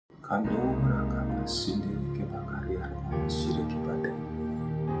Kandora kapa sindiri ke bakari arma shire ke bade.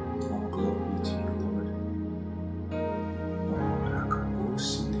 All glory to you, Lord. Oh, rakabu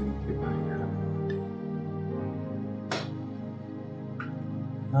sindiri ke bari arma de.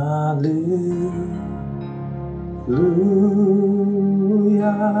 Hallelujah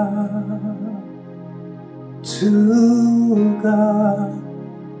to God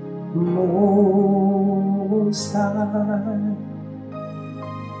Most High.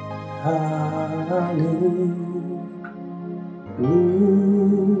 Hallelujah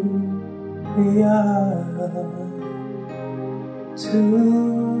to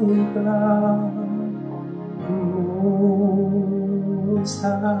God Most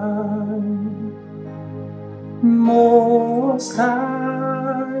High, Most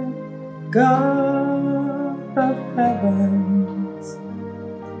High, God of heavens,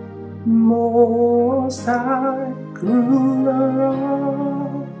 Most High, ruler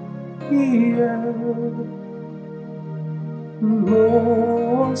of the earth,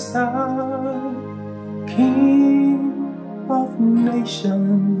 Most High, King of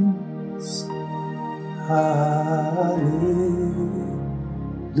nations. Hallelujah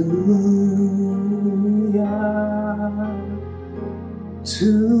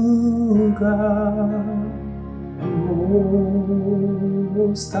to God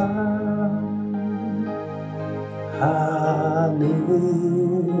Most High. Hallelujah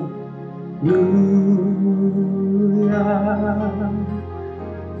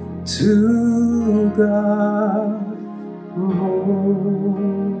to God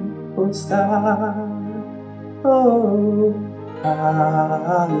Most High. Oh,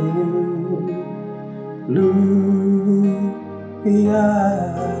 hallelujah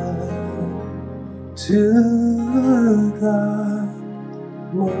to God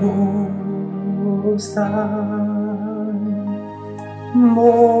Most High,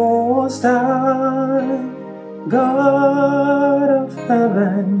 Most High, God of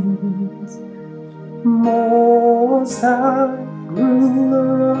heavens, Most High,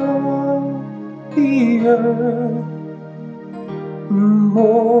 ruler of the earth,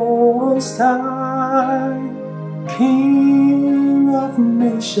 Most High, King of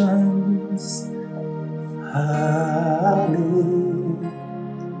nations. Hallelujah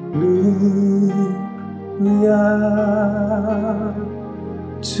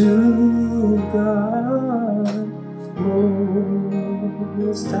to God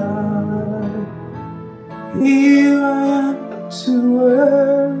Most High. Here I am to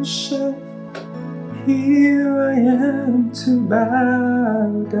worship, here I am to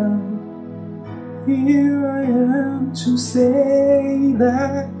bow down, here I am to say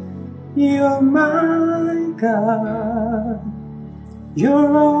that you're my God.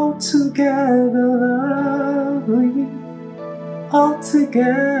 You're altogether lovely,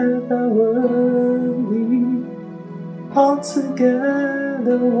 altogether worthy,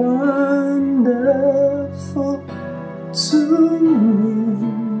 altogether wonderful to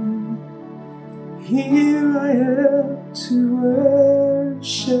me. Here I am to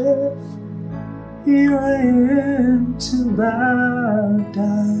worship, here I am to bow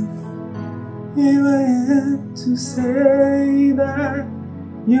down, here I am to say that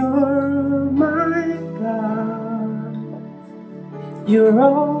you're my God. You're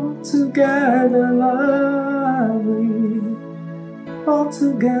altogether lovely,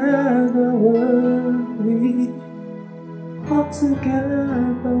 altogether worthy,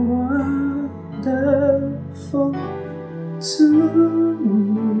 altogether wonderful to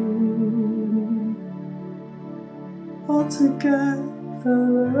me. Altogether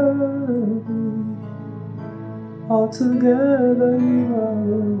lovely, altogether you are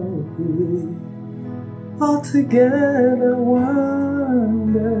worthy, altogether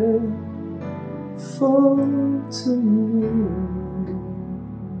wonderful to me.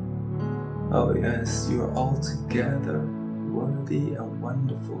 Oh yes, you are altogether worthy and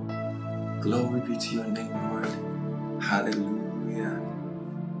wonderful. Glory be to your name, Lord. Hallelujah.